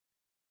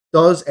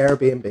Does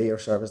Airbnb or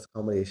serviced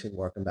accommodation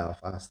work in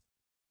Belfast?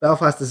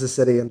 Belfast is a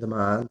city in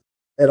demand.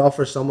 It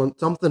offers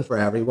something for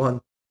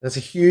everyone. There's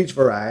a huge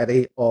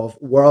variety of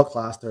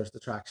world-class tourist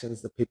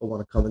attractions that people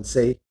want to come and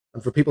see.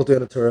 And for people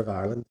doing a tour of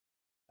Ireland,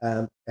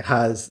 it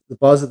has the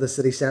buzz of the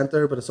city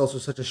centre, but it's also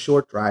such a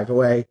short drive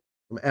away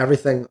from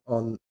everything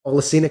on all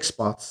the scenic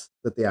spots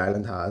that the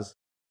island has.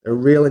 There are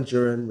real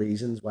enduring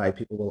reasons why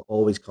people will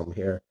always come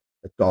here: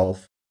 the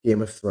golf,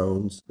 Game of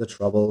Thrones, the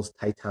Troubles,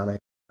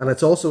 Titanic. And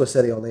it's also a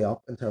city on the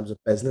up in terms of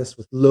business,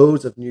 with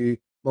loads of new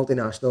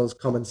multinationals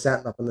coming,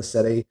 setting up in the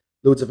city,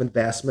 loads of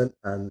investment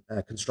and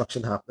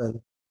construction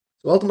happening.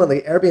 So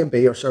ultimately,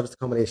 Airbnb or serviced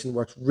accommodation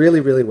works really,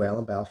 really well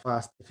in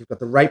Belfast if you've got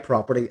the right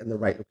property in the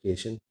right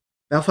location.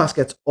 Belfast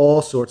gets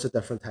all sorts of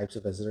different types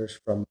of visitors,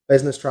 from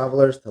business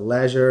travellers to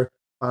leisure,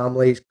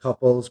 families,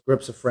 couples,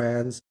 groups of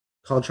friends,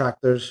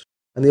 contractors,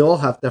 and they all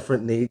have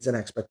different needs and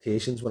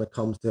expectations when it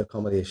comes to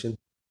accommodation.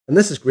 And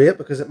this is great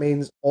because it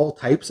means all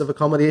types of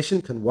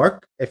accommodation can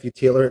work if you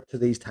tailor it to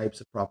these types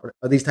of property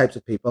or these types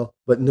of people.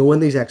 But knowing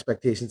these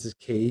expectations is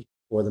key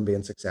for them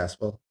being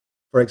successful.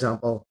 For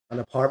example, an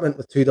apartment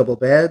with two double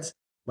beds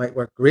might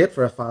work great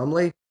for a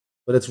family,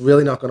 but it's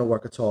really not going to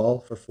work at all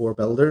for four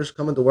builders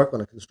coming to work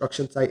on a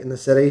construction site in the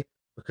city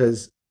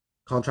because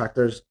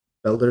contractors,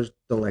 builders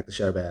don't like to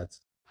share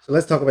beds. So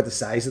let's talk about the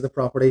size of the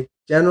property.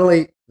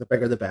 Generally, the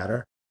bigger the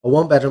better. A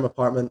one bedroom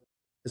apartment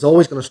is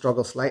always going to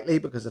struggle slightly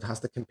because it has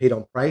to compete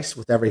on price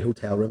with every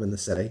hotel room in the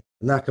city,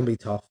 and that can be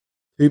tough.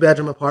 Two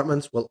bedroom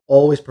apartments will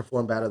always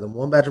perform better than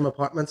one bedroom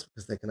apartments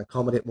because they can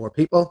accommodate more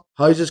people.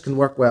 Houses can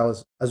work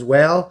well as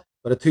well,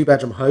 but a two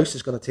bedroom house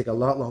is going to take a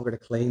lot longer to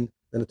clean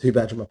than a two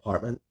bedroom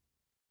apartment.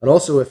 And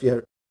also, if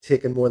you're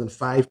taking more than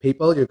five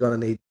people, you're going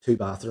to need two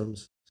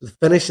bathrooms. So the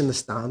finish and the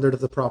standard of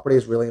the property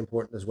is really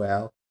important as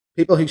well.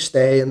 People who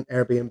stay in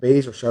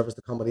Airbnbs or serviced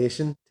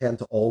accommodation tend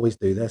to always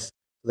do this.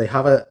 So they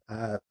have a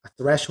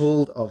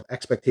threshold of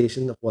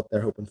expectation of what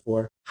they're hoping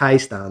for, high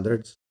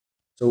standards.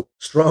 So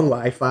strong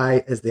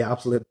Wi-Fi is the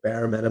absolute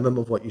bare minimum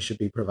of what you should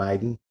be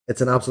providing.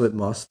 It's an absolute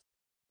must.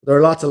 There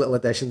are lots of little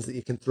additions that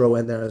you can throw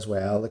in there as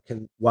well that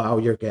can wow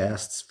your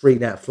guests. Free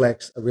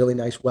Netflix, a really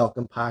nice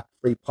welcome pack,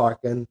 free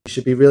parking. You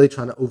should be really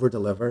trying to over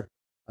deliver.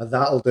 A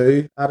that'll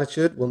do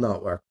attitude will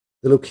not work.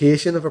 The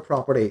location of a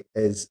property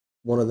is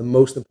one of the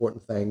most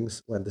important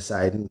things when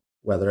deciding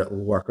whether it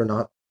will work or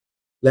not.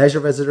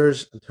 Leisure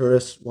visitors and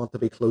tourists want to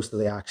be close to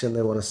the action.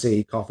 They want to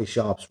see coffee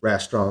shops,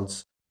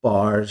 restaurants,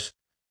 bars,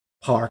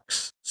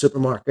 parks,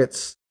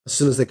 supermarkets. As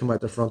soon as they come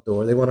out their front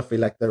door, they want to feel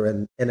like they're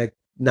in a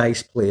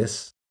nice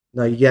place.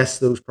 Now, yes,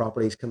 those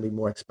properties can be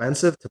more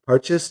expensive to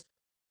purchase,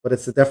 but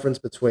it's the difference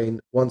between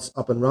once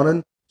up and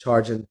running,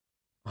 charging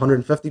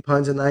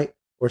 £150 a night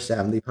or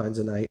 £70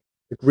 a night.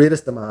 The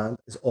greatest demand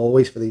is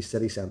always for these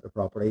city centre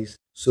properties,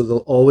 so they'll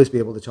always be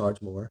able to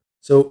charge more.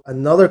 So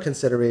another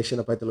consideration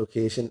about the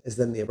location is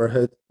the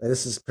neighbourhood. Now,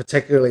 this is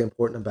particularly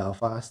important in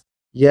Belfast.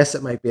 Yes,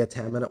 it might be a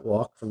 10-minute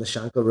walk from the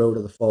Shankill Road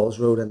or the Falls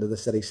Road into the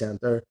city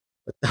centre,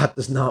 but that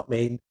does not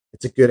mean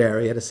it's a good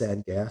area to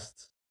send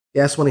guests.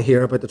 Guests want to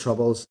hear about the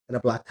troubles in a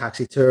black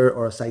taxi tour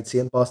or a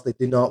sightseeing bus. They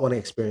do not want to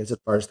experience it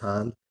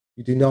firsthand.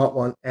 You do not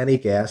want any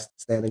guest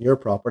staying on your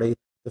property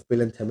to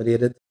feel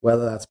intimidated,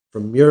 whether that's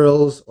from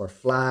murals or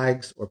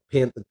flags or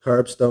painted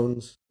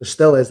curbstones. There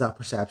still is that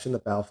perception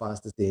that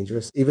Belfast is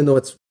dangerous, even though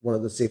it's one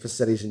of the safest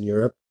cities in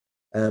Europe.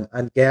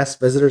 And guests,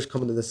 visitors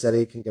coming to the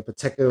city can get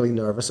particularly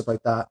nervous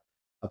about that,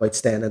 about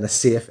staying in a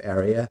safe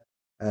area.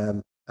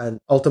 And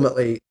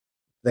ultimately,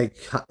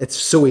 it's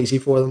so easy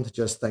for them to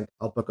just think,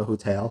 I'll book a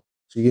hotel.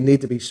 So you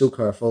need to be so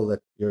careful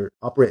that you're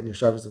operating your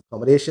service of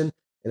accommodation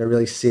in a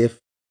really safe,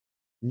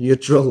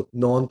 neutral,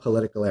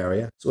 non-political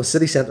area. So a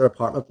city centre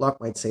apartment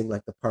block might seem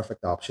like the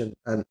perfect option.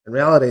 And in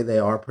reality, they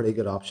are pretty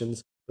good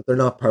options, but they're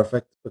not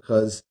perfect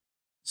because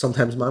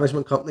sometimes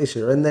management companies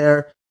who are in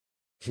there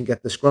can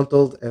get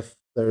disgruntled if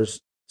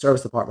there's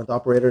service department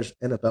operators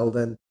in a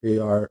building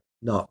who are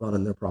not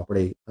running their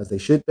property as they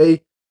should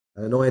be,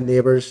 and annoying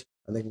neighbours,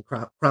 and they can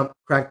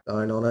crank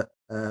down on it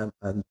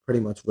and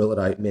pretty much rule it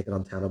out and make it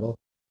untenable.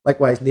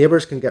 Likewise,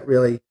 neighbours can get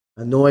really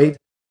annoyed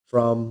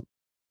from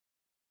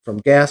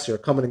guests who are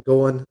coming and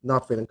going,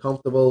 not feeling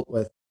comfortable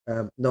with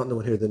not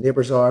knowing who the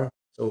neighbours are.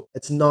 So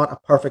it's not a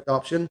perfect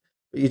option,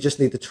 but you just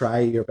need to try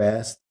your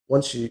best.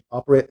 Once you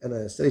operate in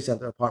a city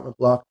centre apartment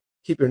block,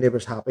 keep your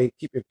neighbours happy,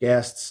 keep your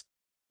guests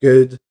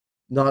good,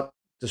 not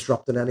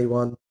disrupting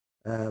anyone,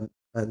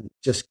 and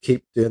just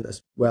keep doing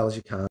as well as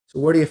you can. So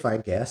where do you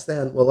find guests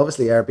then? Well,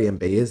 obviously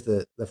Airbnb is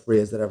the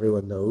phrase that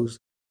everyone knows,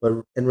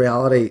 but in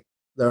reality,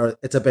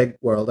 it's a big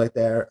world out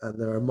there, and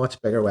there are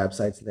much bigger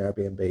websites than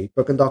Airbnb.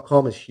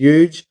 Booking.com is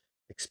huge,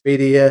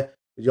 Expedia,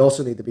 but you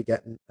also need to be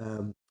getting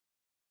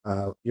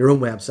your own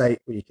website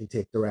where you can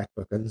take direct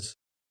bookings.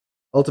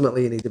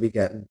 Ultimately, you need to be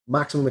getting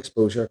maximum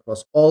exposure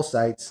across all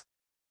sites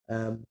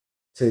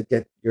to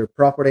get your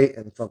property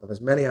in front of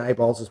as many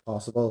eyeballs as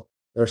possible.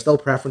 There are still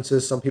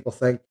preferences. Some people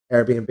think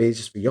Airbnb is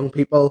just for young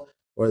people,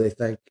 or they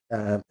think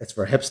it's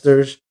for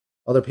hipsters.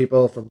 Other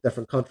people from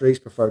different countries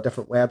prefer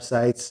different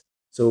websites.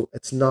 So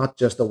it's not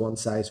just a one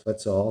size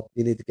fits all.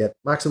 You need to get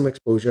maximum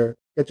exposure,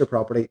 get your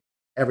property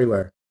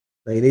everywhere.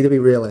 Now you need to be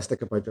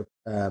realistic about your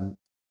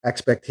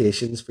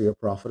expectations for your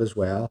profit as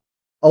well.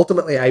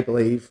 Ultimately, I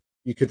believe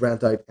you could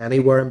rent out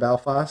anywhere in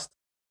Belfast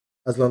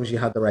as long as you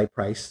had the right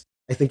price.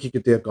 I think you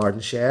could do a garden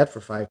shed for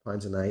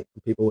 £5 a night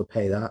and people would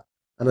pay that.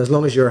 And as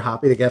long as you're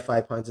happy to get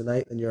 £5 a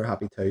night, then you're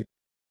happy too.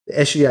 The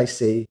issue I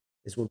see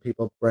is when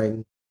people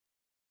bring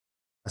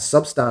a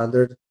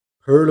substandard,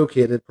 poor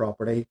located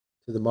property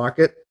to the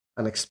market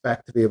and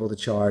expect to be able to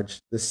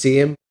charge the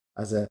same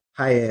as a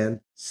high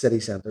end city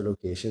centre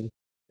location.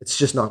 It's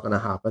just not going to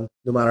happen,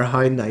 no matter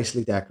how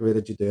nicely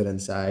decorated you do it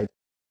inside.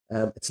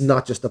 It's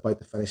not just about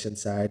the finish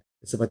inside,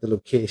 it's about the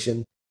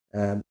location,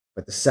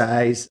 about the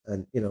size,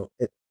 and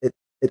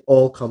it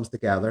all comes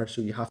together.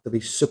 So you have to be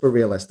super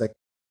realistic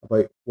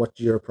about what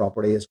your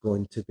property is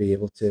going to be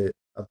able to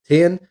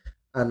obtain.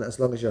 And as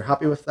long as you're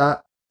happy with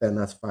that, then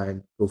that's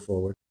fine. Go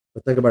forward.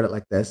 But think about it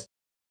like this.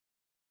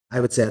 I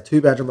would say a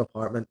two-bedroom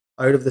apartment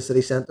out of the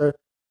city centre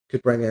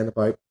could bring in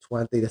about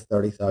 20 to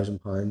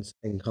 £30,000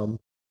 income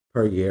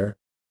per year,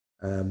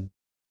 um,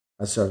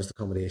 as serviced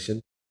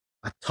accommodation.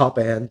 A top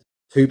end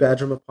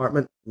two-bedroom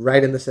apartment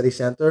right in the city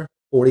centre,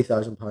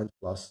 £40,000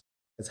 plus.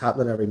 It's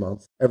happening every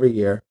month, every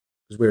year,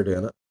 because we're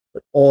doing it.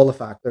 But all the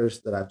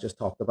factors that I've just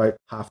talked about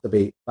have to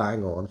be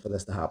bang on for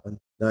this to happen.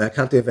 Now, I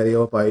can't do a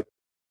video about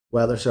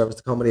whether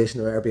serviced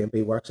accommodation or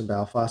Airbnb works in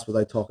Belfast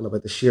without talking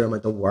about the sheer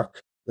amount of work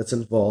that's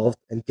involved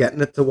in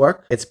getting it to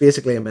work. It's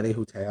basically a mini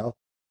hotel,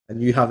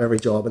 and you have every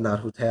job in that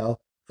hotel,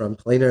 from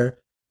cleaner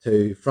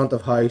to front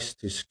of house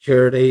to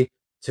security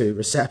to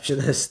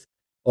receptionist,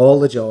 all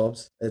the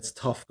jobs. It's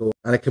tough going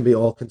and it can be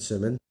all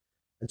consuming.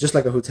 And just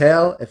like a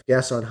hotel, if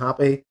guests aren't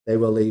happy, they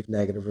will leave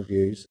negative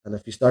reviews. And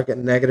if you start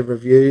getting negative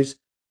reviews,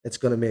 it's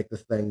going to make the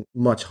thing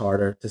much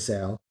harder to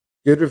sell.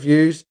 Good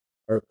reviews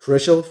are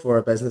crucial for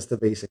a business to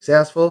be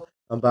successful,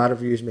 and bad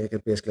reviews make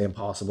it basically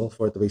impossible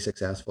for it to be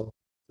successful.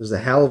 There's a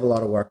hell of a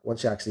lot of work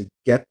once you actually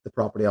get the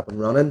property up and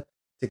running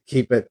to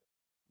keep it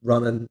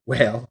running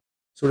well.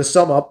 So to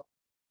sum up,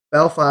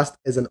 Belfast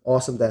is an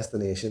awesome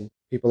destination.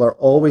 People are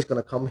always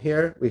going to come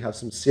here. We have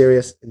some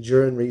serious,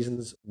 enduring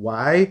reasons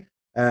why.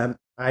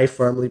 I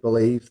firmly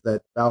believe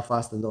that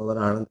Belfast and Northern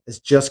Ireland is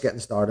just getting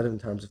started in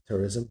terms of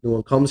tourism. No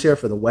one comes here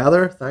for the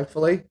weather,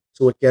 thankfully,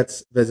 so it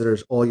gets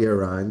visitors all year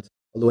round,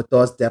 although it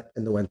does dip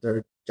in the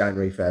winter,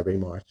 January, February,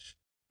 March.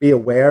 Be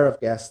aware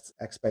of guests'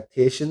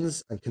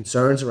 expectations and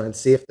concerns around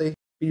safety.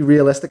 Be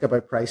realistic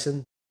about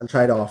pricing and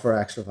try to offer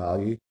extra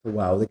value to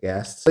wow the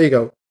guests. There you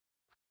go.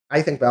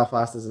 I think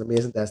Belfast is an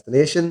amazing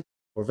destination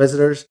for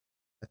visitors.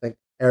 I think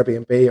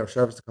Airbnb or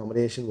serviced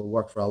accommodation will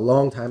work for a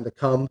long time to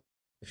come.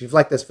 If you've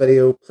liked this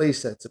video,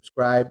 please hit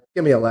subscribe,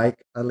 give me a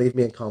like, and leave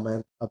me a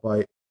comment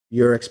about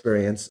your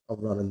experience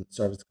of running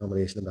serviced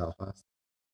accommodation in Belfast.